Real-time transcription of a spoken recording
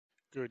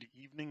Good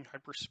evening,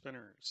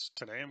 Hyperspinners.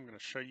 Today I'm going to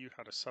show you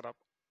how to set up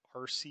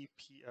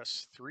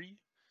RCPS3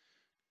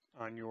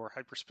 on your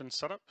Hyperspin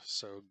setup,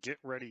 so get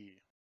ready.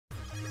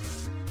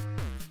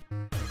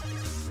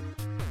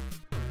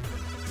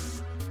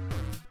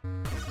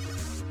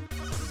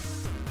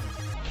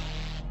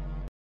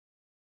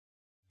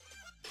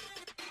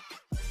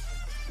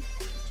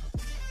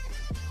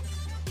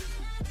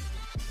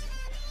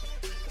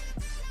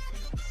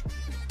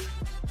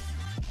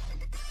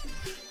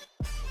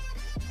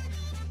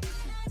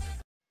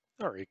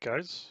 Alright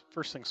guys,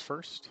 first things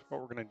first,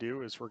 what we're going to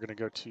do is we're going to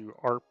go to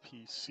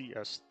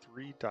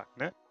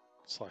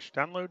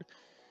rpcs3.net/download,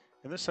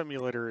 and this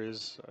emulator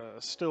is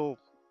still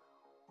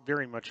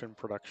very much in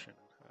production.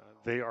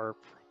 They are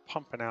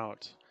pumping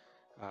out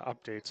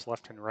updates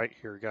left and right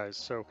here, guys,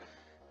 so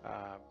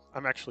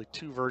I'm actually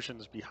 2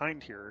 versions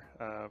behind here,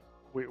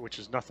 which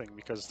is nothing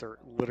because they're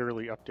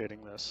literally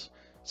updating this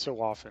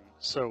so often.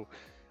 So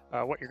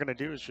what you're going to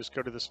do is just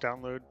go to this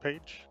download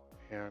page,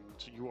 and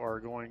you are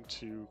going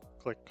to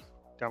click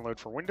download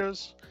for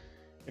Windows.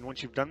 And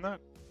once you've done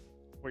that,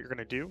 what you're going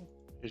to do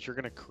is you're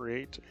going to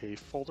create a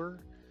folder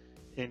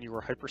in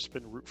your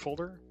Hyperspin root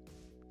folder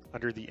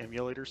under the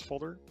emulators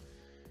folder.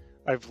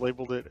 I've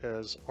labeled it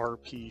as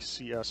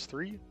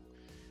RPCS3.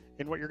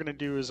 And what you're going to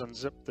do is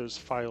unzip those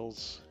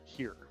files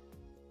here.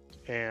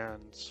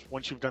 And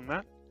once you've done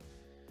that,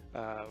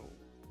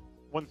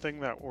 one thing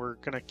that we're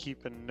going to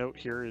keep in note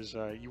here is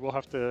you will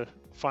have to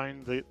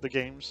find the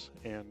games,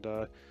 and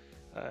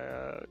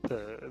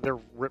they're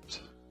ripped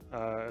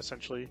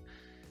essentially.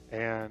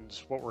 And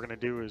what we're going to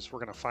do is we're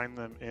going to find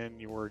them in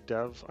your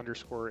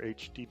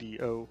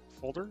dev_HDDO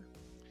folder.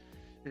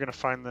 You're going to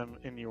find them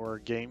in your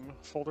game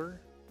folder,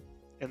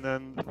 and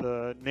then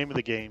the name of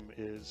the game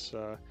is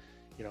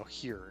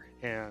here,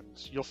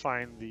 and you'll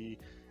find the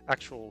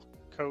actual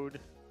code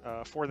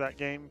for that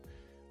game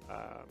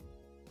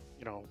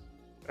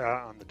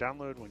on the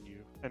download when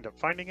you end up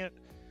finding it.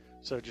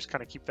 So just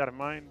kind of keep that in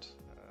mind,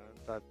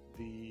 that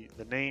the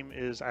name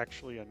is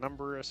actually a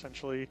number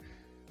essentially,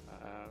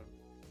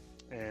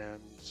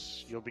 and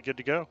you'll be good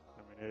to go.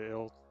 I mean,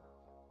 it'll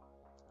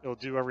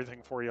do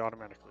everything for you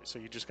automatically. So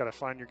you just got to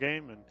find your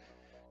game and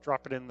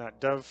drop it in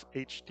that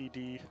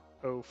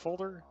dev_HDDO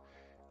folder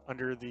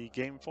under the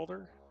game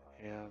folder,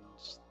 and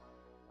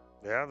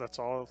yeah, that's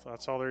all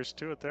there is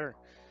to it there.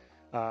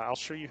 I'll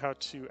show you how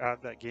to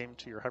add that game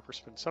to your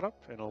Hyperspin setup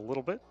in a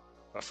little bit,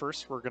 but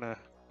first we're going to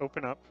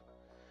open up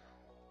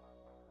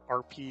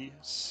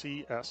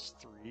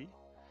RPCS3,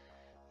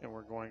 and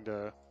we're going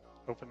to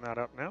open that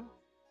up now.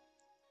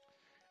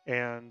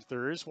 And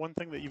there is one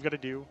thing that you've got to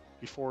do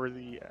before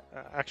the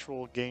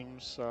actual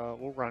games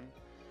will run,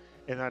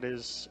 and that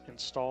is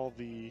install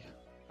the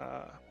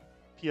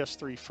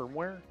Ps3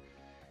 firmware.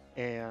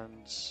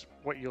 And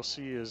what you'll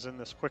see is in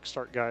this quick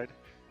start guide,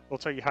 we'll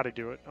tell you how to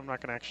do it. I'm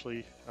not going to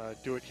actually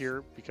do it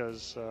here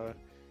because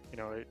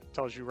it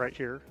tells you right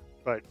here,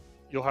 but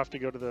you'll have to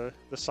go to the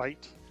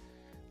site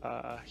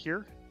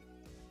here,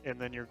 and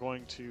then you're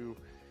going to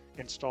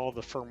install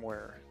the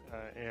firmware.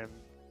 And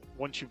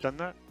once you've done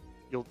that,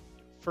 you'll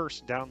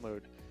first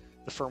download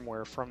the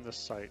firmware from this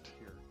site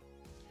here,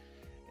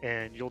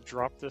 and you'll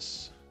drop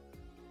this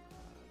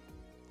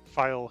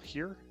file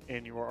here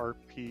in your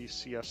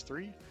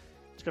RPCS3.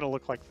 It's going to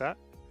look like that.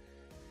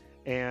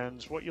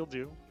 And what you'll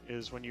do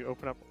is when you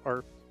open up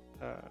our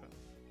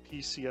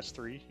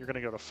PCS3, you're going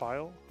to go to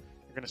File,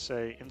 you're going to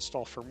say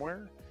Install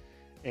Firmware,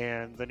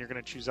 and then you're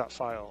going to choose that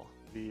file,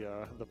 the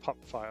pup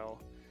file.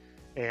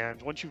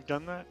 And once you've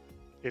done that,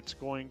 it's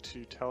going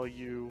to tell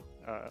you,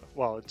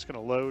 it's going to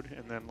load,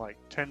 and then like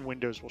 10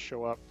 windows will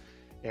show up,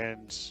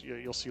 and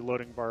you'll see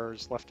loading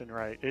bars left and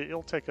right.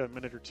 It'll take a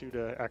minute or two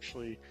to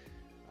actually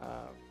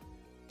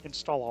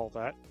install all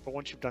that, but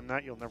once you've done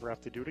that, you'll never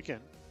have to do it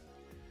again.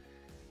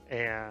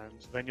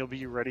 And then you'll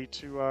be ready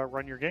to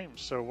run your game.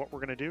 So what we're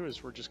going to do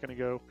is we're just going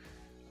to go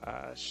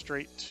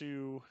straight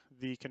to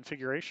the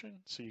configuration,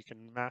 so you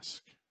can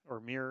mask or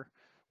mirror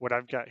what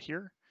I've got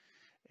here.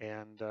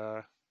 And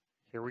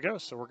here we go.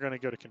 So we're going to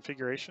go to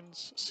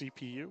Configurations,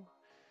 CPU,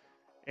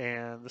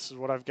 and this is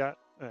what I've got.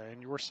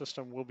 And your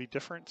system will be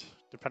different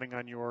depending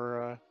on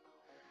your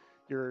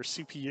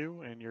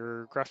CPU and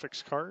your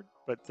graphics card,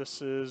 but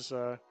this is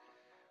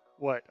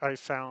what I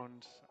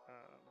found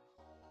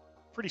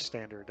pretty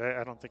standard.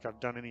 I don't think I've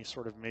done any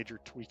sort of major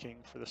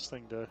tweaking for this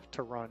thing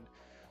to run.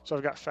 So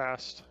I've got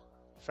fast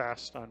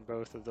on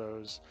both of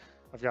those.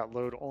 I've got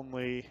load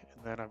only,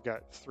 and then I've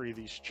got 3 of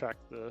these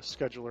checked: the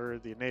scheduler,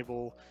 the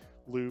enable,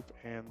 loop,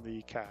 and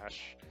the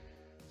cache.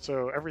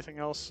 So everything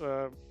else,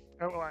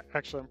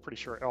 actually I'm pretty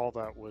sure all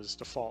that was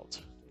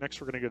default. Next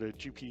we're going to go to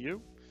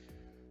GPU.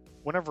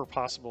 Whenever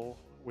possible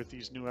with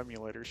these new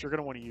emulators, you're going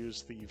to want to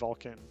use the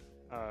Vulkan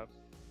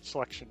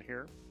selection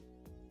here.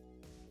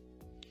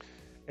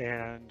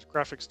 And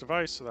graphics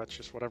device, so that's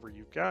just whatever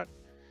you've got.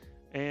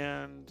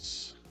 And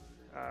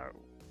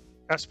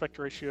aspect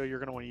ratio, you're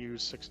going to want to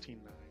use 16:9.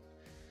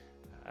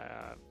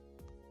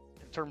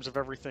 In terms of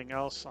everything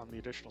else on the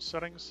additional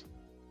settings,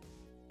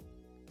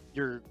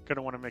 you're going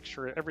to want to make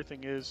sure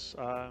everything is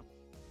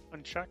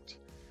unchecked,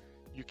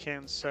 you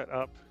can set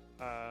up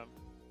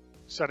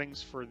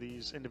settings for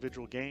these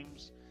individual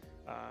games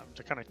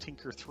to kind of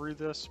tinker through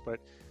this, but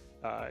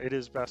it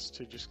is best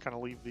to just kind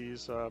of leave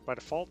these by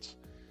default,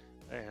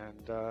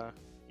 and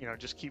you know,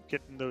 just keep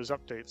getting those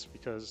updates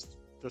because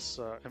this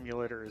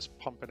emulator is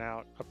pumping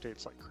out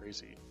updates like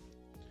crazy.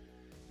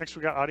 Next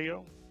we got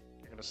audio.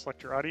 You're going to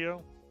select your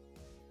audio,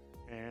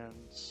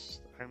 and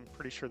I'm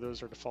pretty sure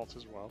those are default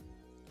as well.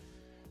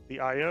 The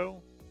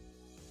I/O,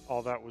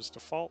 all that was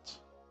default.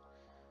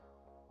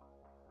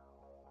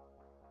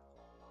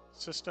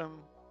 System,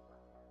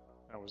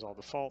 that was all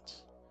default.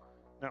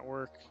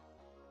 Network.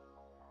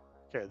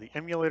 Okay, the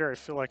emulator, I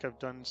feel like I've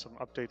done some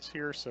updates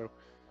here, so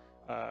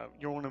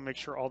you'll want to make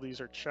sure all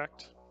these are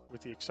checked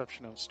with the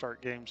exception of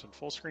start games in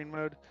full screen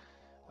mode.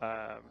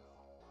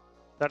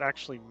 That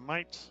actually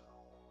might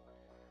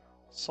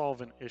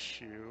solve an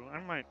issue.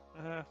 I'm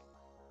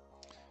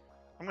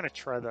going to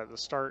try that, the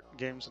start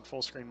games in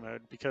full screen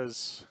mode,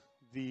 because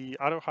the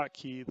auto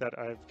hotkey that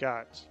I've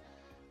got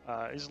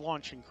is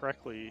launching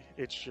correctly.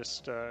 It's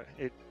just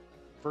it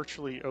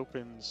virtually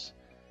opens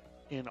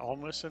in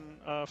almost in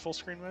full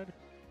screen mode,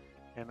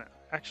 and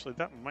actually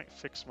that might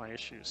fix my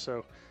issue. So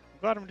I'm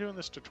glad I'm doing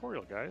this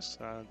tutorial, guys.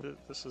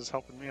 This is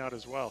helping me out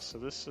as well. So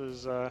this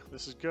is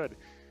good.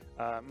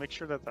 Make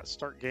sure that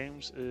start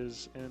games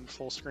is in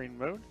full screen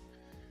mode,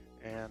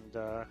 and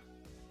yeah,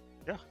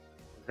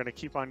 we're gonna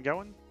keep on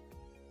going.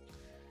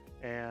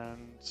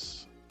 And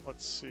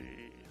let's see,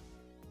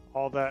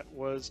 all that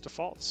was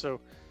default. So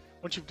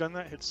once you've done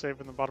that, hit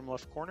save in the bottom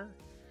left corner,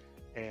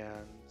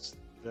 and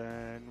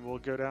then we'll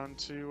go down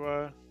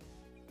to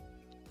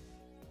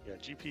yeah,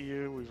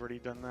 GPU. We've already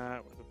done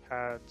that with the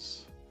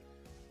pads.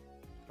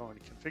 Going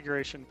to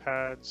configuration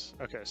pads.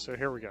 Okay, so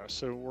here we go.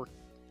 So we're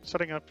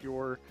setting up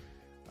your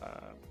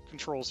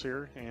controls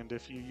here, and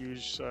if you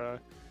use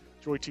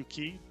Joy 2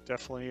 key,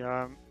 definitely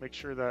make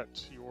sure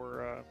that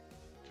your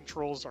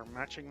controls are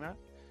matching that.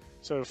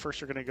 So first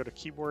you're going to go to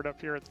keyboard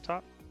up here at the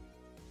top,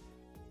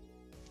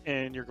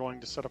 and you're going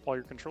to set up all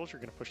your controls.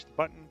 You're going to push the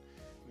button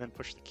and then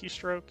push the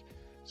keystroke,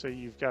 so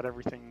you've got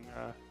everything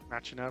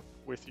matching up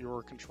with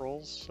your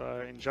controls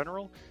in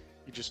general.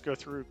 You just go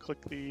through,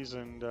 click these,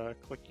 and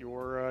click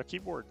your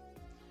keyboard.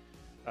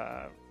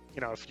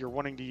 You know, if you're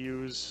wanting to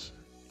use,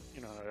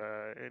 you know,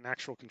 an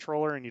actual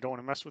controller and you don't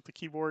want to mess with the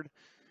keyboard,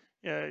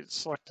 yeah,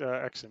 select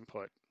X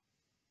input.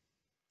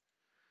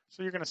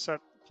 So you're going to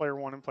set player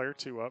 1 and player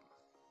 2 up,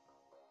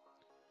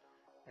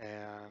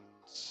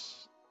 and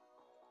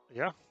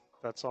yeah,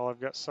 that's all I've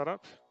got set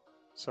up.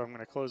 So I'm going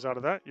to close out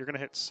of that. You're going to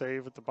hit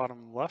save at the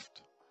bottom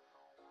left.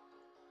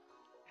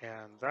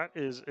 And that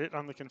is it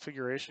on the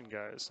configuration,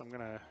 guys. I'm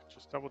going to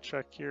just double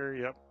check here.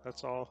 Yep,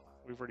 that's all.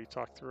 We've already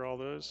talked through all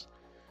those.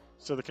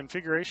 So the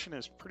configuration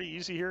is pretty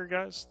easy here,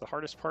 guys. The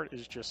hardest part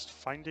is just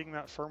finding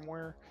that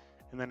firmware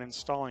and then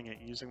installing it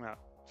using that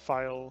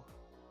file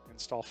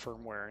install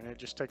firmware. And it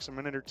just takes a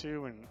minute or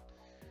two, and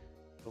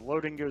the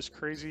loading goes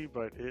crazy,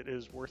 but it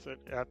is worth it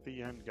at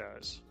the end,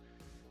 guys.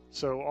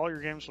 So all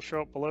your games will show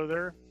up below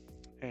there,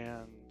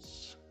 and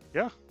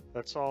yeah,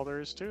 that's all there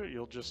is to it.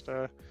 You'll just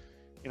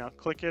you know,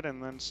 click it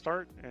and then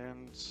start,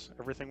 and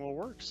everything will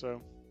work.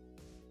 So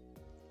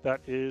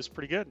that is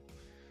pretty good.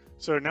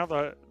 So now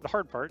the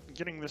hard part,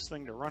 getting this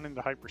thing to run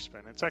into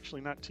Hyperspin. It's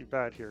actually not too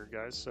bad here,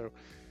 guys. So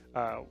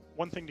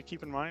one thing to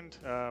keep in mind,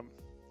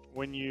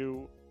 when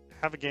you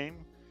have a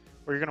game,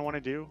 what you're going to want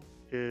to do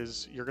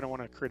is you're going to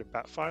want to create a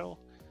bat file,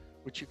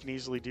 which you can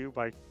easily do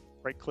by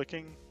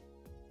right-clicking,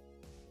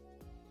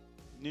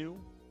 new,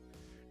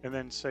 and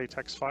then say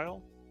text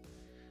file.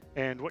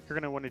 And what you're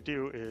going to want to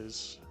do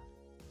is,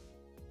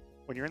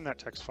 when you're in that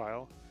text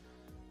file,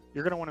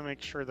 you're going to want to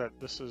make sure that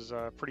this is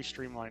pretty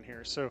streamlined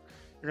here. So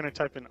you're going to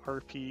type in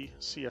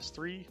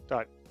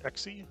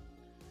rpcs3.exe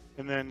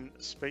and then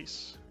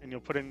space, and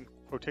you'll put in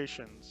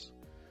quotations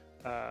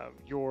a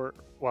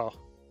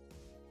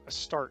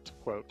start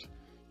quote.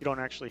 You don't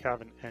actually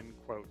have an end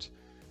quote.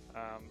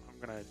 I'm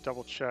going to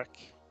double check.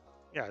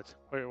 Yeah,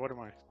 wait, what am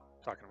I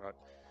talking about?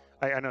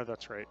 I know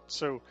that's right.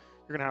 So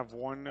you're going to have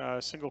one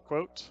single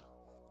quote,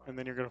 and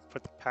then you're going to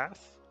put the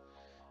path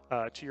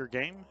to your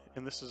game,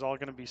 and this is all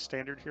going to be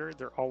standard here.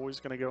 They're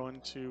always going to go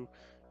into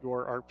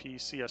your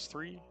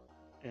RPCS3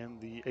 and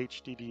the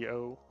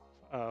HDDO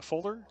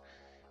folder,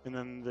 and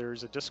then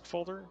there's a disk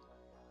folder,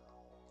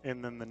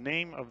 and then the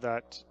name of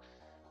that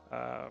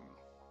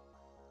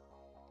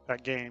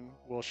that game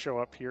will show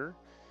up here,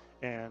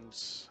 and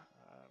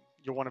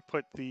you'll want to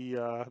put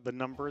the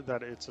number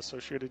that it's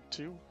associated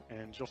to,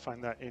 and you'll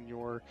find that in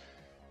your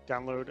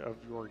download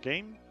of your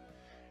game.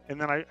 And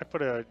then I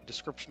put a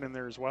description in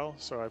there as well,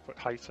 so I put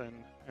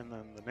hyphen and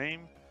then the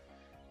name.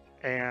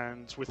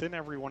 And within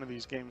every one of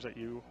these games that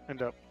you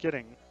end up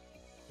getting,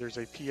 there's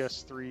a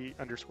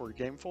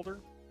ps3_game folder,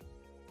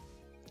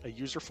 a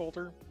user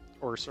folder,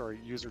 or sorry,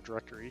 user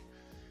directory,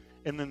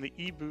 and then the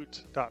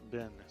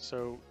eboot.bin.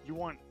 So you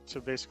want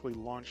to basically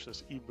launch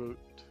this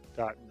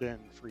eboot.bin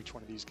for each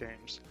one of these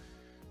games.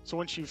 So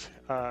once you've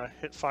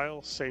hit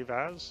file, save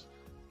as,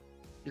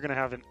 you're going to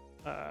have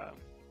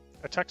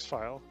a text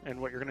file, and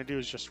what you're going to do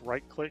is just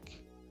right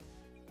click,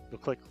 you'll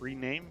click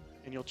rename,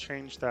 and you'll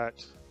change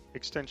that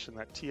extension,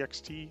 that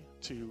txt,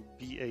 to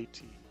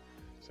BAT.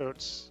 So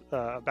it's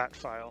a BAT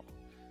file,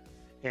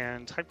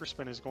 and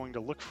Hyperspin is going to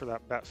look for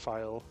that BAT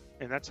file,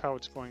 and that's how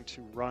it's going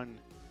to run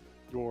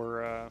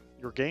your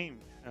game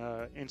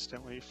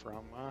instantly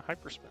from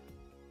Hyperspin.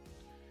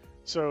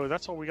 So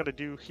that's all we got to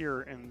do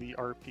here in the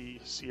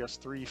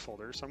RPCS3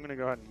 folder. So I'm going to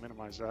go ahead and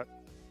minimize that.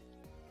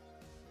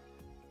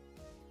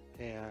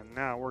 And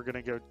now we're going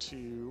to go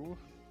to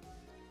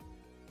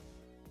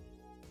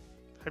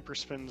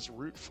Hyperspin's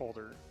root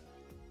folder.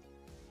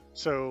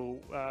 So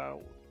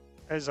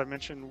as I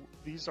mentioned,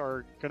 these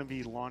are going to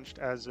be launched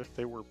as if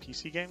they were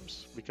PC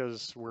games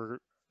because we're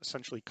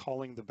essentially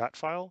calling the BAT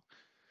file.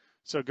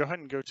 So go ahead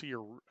and go to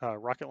your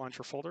rocket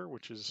launcher folder,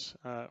 which is,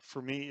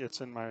 for me,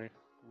 it's in my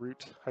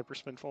root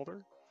Hyperspin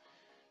folder.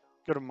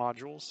 Go to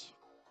modules,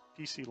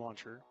 PC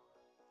launcher,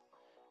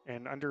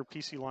 and under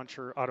PC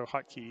launcher auto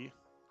hotkey,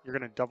 you're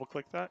going to double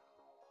click that.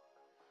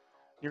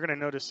 You're going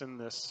to notice in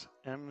this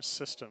M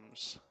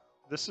systems,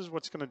 this is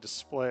what's going to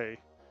display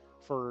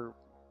for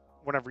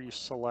whenever you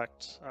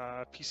select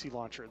PC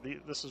launcher.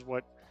 This is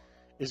what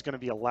is going to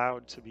be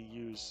allowed to be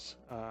used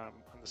on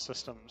the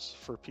systems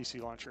for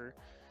PC launcher.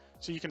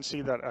 So you can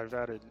see that I've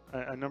added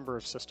a number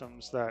of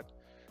systems that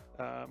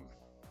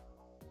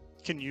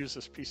can use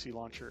this PC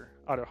launcher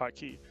auto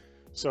hotkey.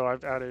 So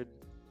I've added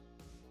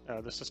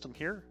the system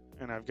here,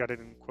 and I've got it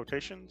in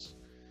quotations.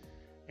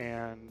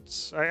 And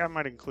I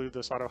might include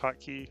this auto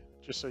hotkey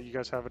just so you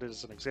guys have it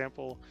as an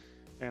example,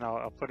 and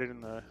I'll put it in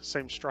the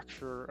same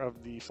structure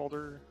of the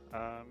folder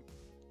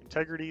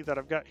integrity that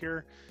I've got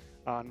here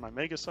on my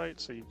mega site,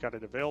 so you've got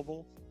it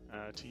available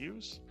to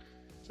use.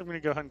 So I'm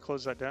going to go ahead and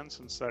close that down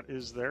since that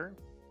is there.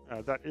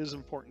 That is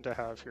important to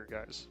have here,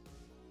 guys.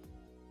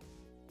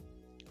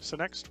 So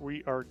next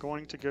we are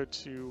going to go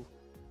to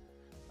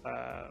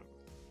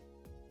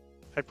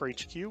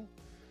hyperhq,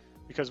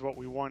 because what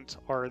we want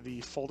are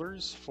the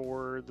folders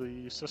for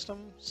the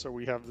system. So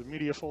we have the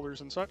media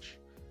folders and such.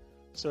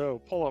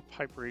 So pull up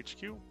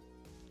hyperhq,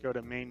 go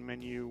to main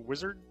menu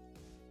wizard,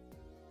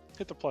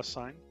 hit the plus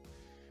sign,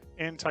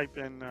 and type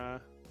in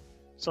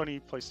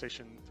Sony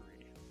PlayStation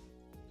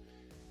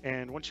 3.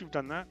 And once you've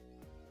done that,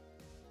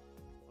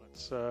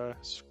 let's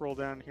scroll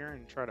down here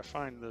and try to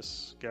find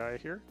this guy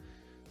here.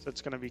 So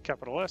it's going to be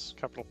capital S,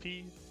 capital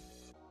P,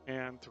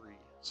 and 3,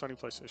 Sony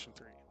PlayStation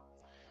 3.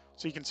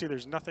 So you can see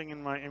there's nothing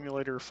in my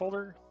emulator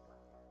folder.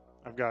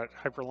 I've got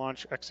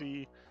HyperLaunch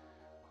XE,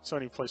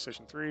 Sony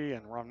PlayStation 3,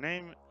 and ROM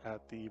name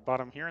at the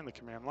bottom here in the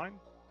command line.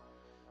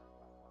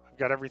 I've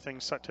got everything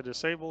set to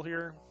disable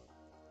here.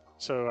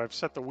 So I've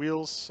set the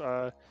wheels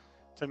to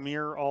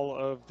mirror all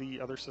of the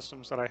other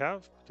systems that I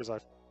have because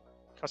I've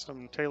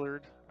custom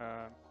tailored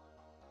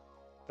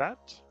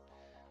that.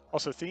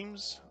 Also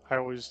themes, I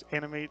always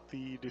animate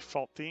the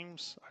default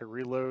themes. I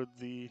reload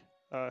the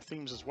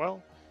themes as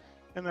well.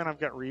 And then I've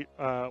got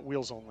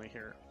wheels only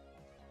here.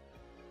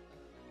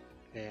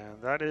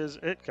 And that is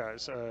it,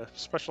 guys.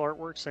 Special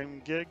artwork,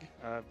 same gig.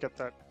 I've got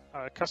that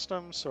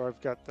custom, so I've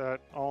got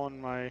that all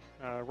in my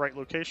right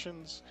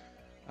locations.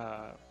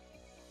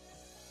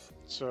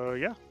 So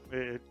yeah,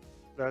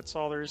 that's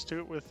all there is to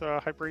it with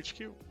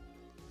HyperHQ.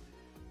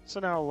 So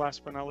now,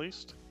 last but not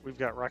least, we've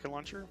got Rocket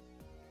Launcher.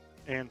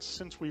 And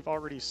since we've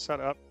already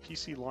set up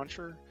PC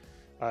Launcher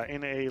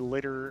in a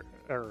later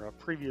or a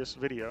previous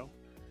video,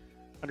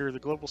 under the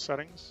global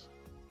settings,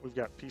 we've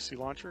got PC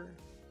Launcher.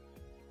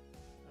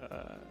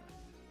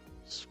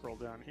 Scroll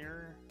down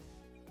here.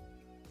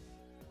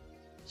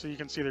 So you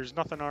can see there's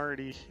nothing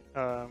already,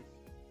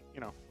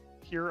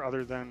 here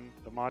other than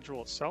the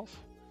module itself,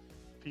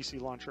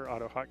 PC Launcher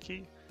auto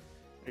hotkey.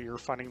 You're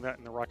finding that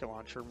in the Rocket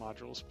Launcher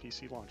modules,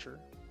 PC Launcher.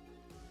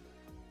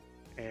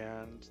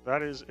 And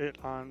that is it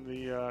on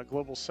the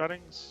global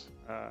settings.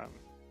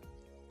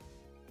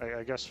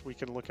 I guess we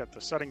can look at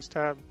the settings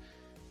tab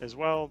as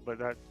well, but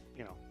that,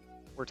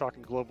 we're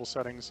talking global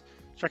settings.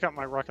 Check out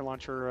my Rocket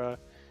Launcher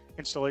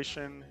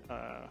installation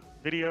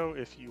video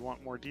if you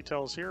want more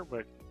details here,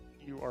 but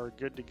you are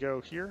good to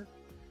go here.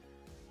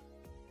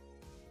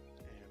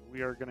 And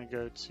we are going to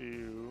go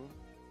to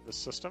the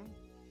system.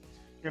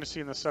 You're going to see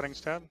in the settings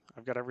tab,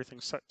 I've got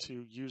everything set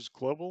to use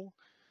global.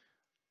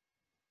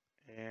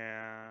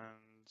 And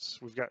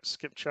we've got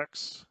skip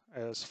checks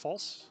as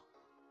false.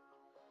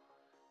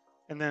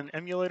 And then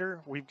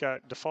emulator, we've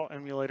got default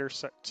emulator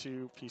set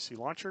to PC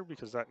Launcher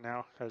because that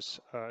now has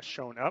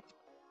shown up.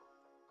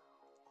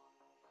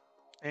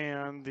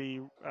 And the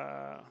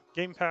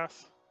game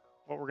path,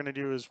 what we're going to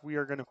do is we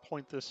are going to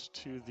point this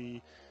to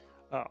the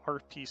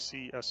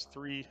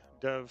RPCS3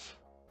 dev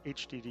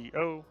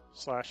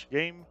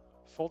HDDO/game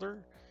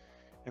folder,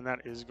 and that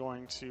is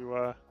going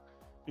to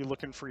be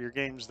looking for your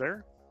games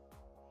there.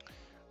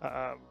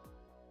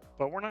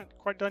 But we're not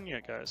quite done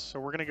yet, guys. So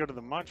we're going to go to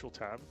the module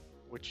tab,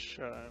 which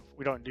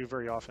we don't do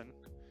very often.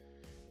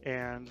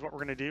 And what we're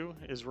going to do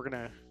is we're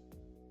going to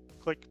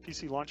click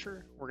PC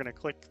Launcher. We're going to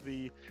click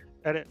the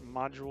Edit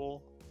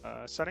Module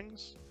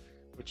Settings,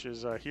 which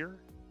is here.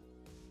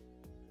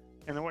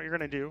 And then what you're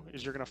going to do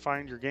is you're going to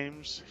find your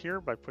games here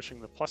by pushing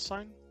the plus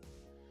sign.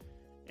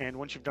 And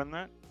once you've done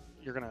that,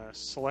 you're going to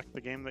select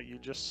the game that you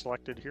just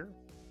selected here.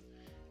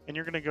 And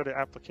you're going to go to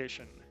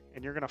Application.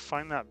 And you're going to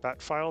find that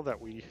bat file that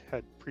we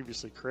had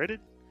previously created.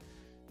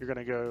 You're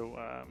going to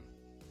go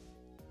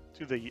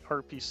to the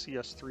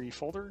RPCS3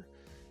 folder.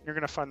 You're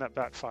going to find that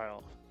bat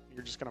file.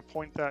 You're just going to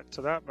point that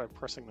to that by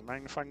pressing the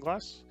magnifying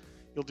glass.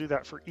 You'll do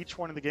that for each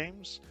one of the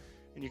games.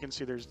 And you can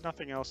see there's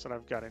nothing else that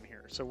I've got in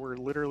here. So we're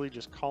literally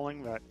just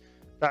calling that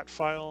bat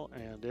file,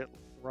 and it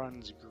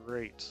runs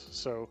great.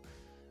 So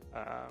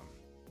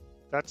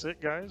that's it,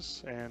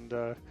 guys. And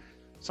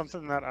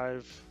something that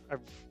I've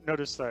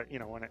noticed that, you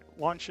know, when it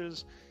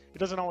launches, it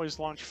doesn't always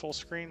launch full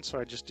screen. So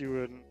I just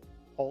do an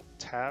Alt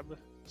Tab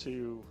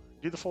to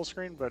do the full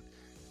screen. But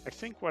I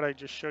think what I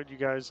just showed you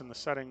guys in the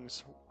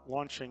settings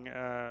launching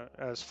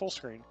as full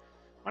screen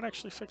might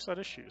actually fix that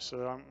issue.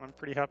 So I'm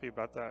pretty happy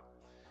about that.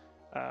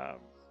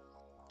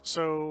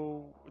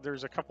 So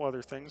there's a couple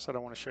other things that I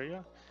want to show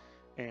you,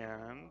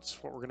 and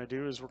what we're going to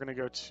do is we're going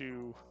to go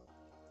to,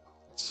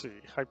 let's see,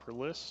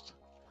 Hyperlist.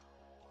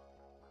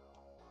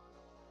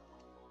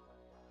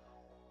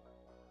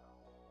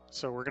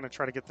 So we're going to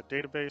try to get the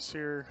database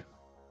here,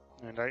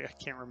 and I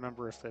can't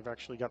remember if they've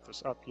actually got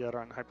this up yet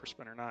on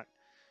Hyperspin or not.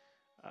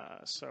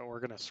 So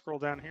we're going to scroll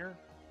down here.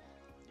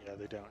 Yeah,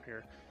 they don't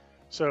here.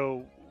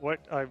 So what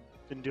I've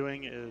been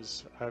doing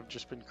is I've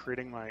just been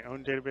creating my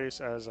own database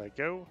as I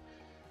go.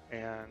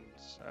 And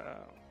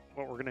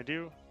what we're going to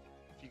do,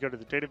 if you go to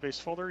the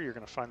database folder, you're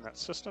going to find that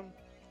system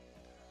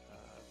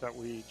that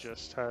we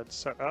just had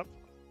set up.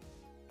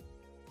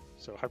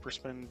 So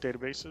Hyperspin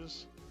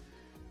databases.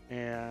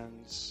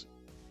 And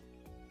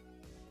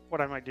what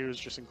I might do is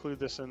just include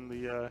this in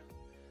the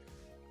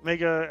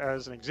Mega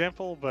as an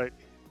example, but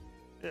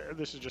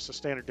this is just a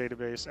standard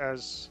database.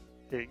 As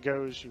it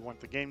goes, you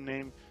want the game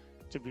name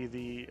to be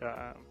the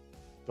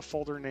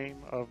folder name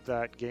of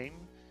that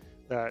game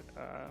that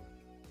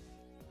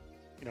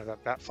you know,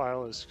 that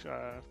file is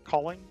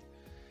calling,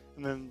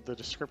 and then the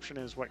description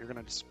is what you're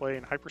going to display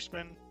in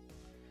Hyperspin,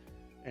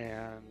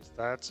 and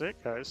that's it,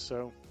 guys.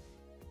 So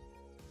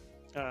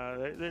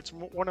it's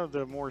one of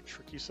the more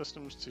tricky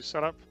systems to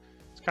set up.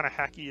 It's kind of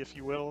hacky, if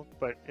you will,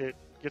 but it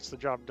gets the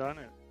job done.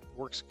 It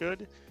works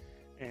good,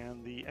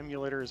 and the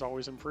emulator is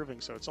always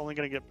improving, so it's only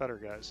going to get better,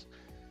 guys.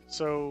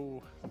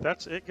 So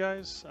that's it,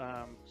 guys.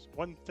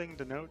 One thing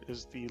to note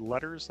is the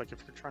letters. Like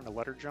if you're trying to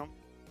letter jump,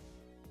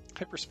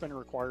 Hyperspin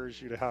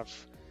requires you to have,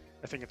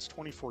 I think it's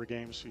 24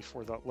 games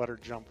before that letter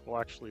jump will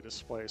actually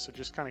display. So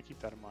just kind of keep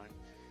that in mind.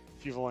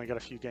 If you've only got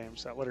a few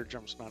games, that letter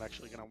jump's not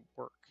actually going to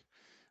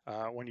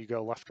work when you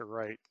go left or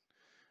right.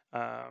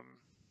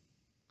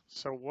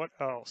 So what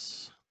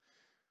else?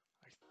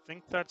 I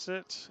think that's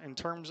it. In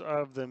terms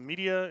of the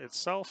media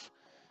itself,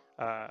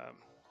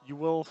 you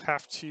will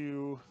have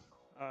to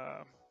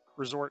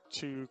resort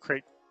to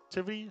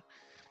creativity,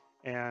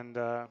 and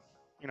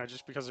you know,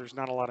 just because there's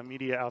not a lot of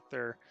media out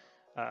there,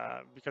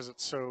 because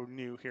it's so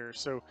new here.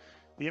 So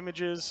the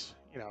images,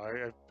 you know,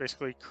 I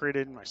basically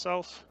created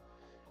myself,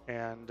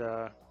 and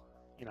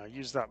you know,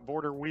 use that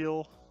border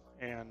wheel,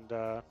 and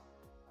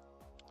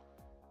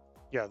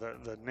yeah,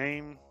 the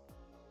name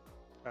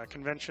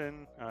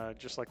convention,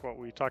 just like what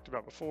we talked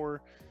about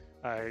before.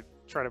 I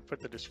try to put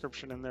the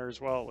description in there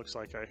as well. It looks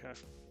like I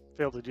have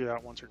failed to do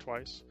that once or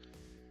twice.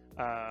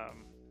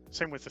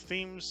 Same with the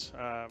themes.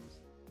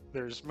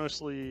 There's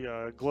mostly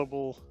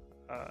global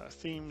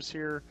themes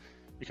here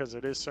because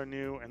it is so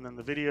new, and then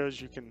the videos,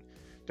 you can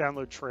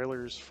download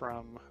trailers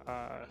from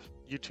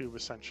YouTube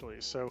essentially.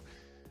 So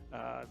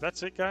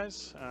that's it,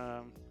 guys.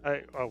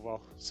 Oh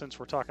well, since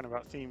we're talking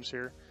about themes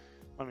here,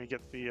 let me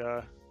get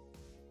the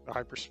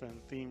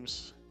Hyperspin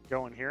themes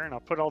going here, and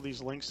I'll put all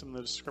these links in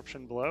the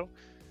description below.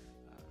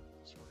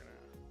 So we're gonna...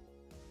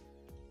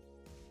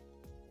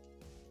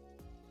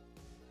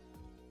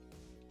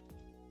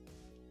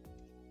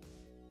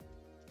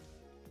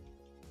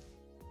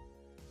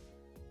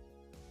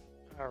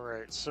 All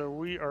right, so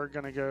we are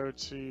gonna go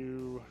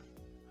to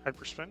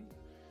Hyperspin.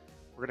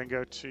 We're gonna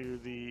go to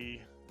the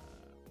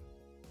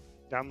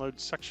download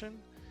section,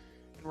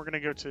 and we're gonna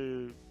go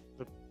to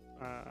the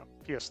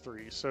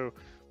PS3. So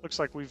looks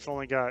like we've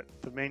only got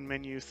the main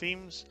menu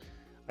themes.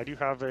 I do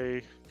have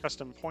a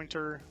custom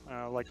pointer.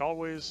 Like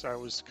always, I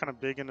was kind of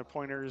big into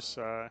pointers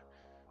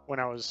when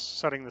I was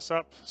setting this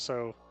up,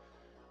 so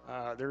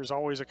there's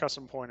always a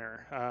custom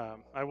pointer.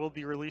 I will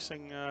be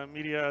releasing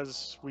media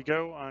as we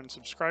go on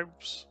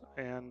subscribes,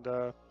 and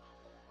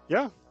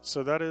yeah,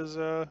 so that is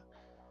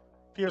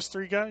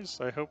PS3, guys.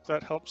 I hope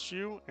that helps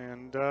you,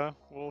 and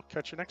we'll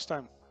catch you next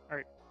time. All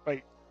right,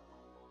 bye.